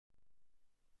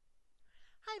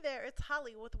there, it's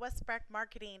Holly with Westbrack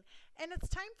Marketing, and it's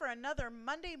time for another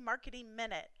Monday Marketing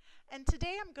Minute. And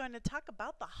today I'm going to talk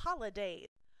about the holidays.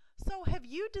 So have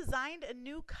you designed a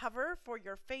new cover for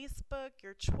your Facebook,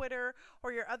 your Twitter,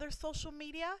 or your other social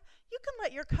media? You can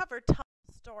let your cover tell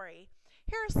a story.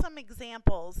 Here are some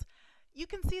examples. You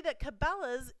can see that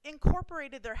Cabela's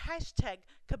incorporated their hashtag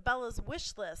Cabela's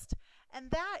Wishlist,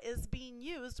 and that is being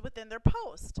used within their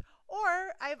post.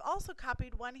 Or I've also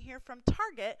copied one here from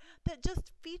Target that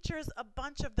just features a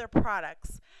bunch of their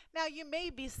products. Now you may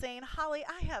be saying, Holly,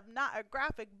 I have not a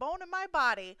graphic bone in my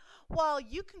body. Well,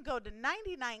 you can go to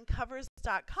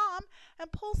 99covers.com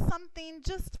and pull something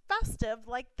just festive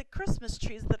like the Christmas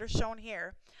trees that are shown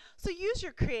here. So use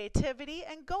your creativity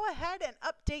and go ahead and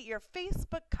update your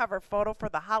Facebook cover photo for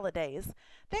the holidays.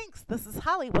 Thanks. This is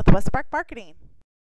Holly with Westbrack Marketing.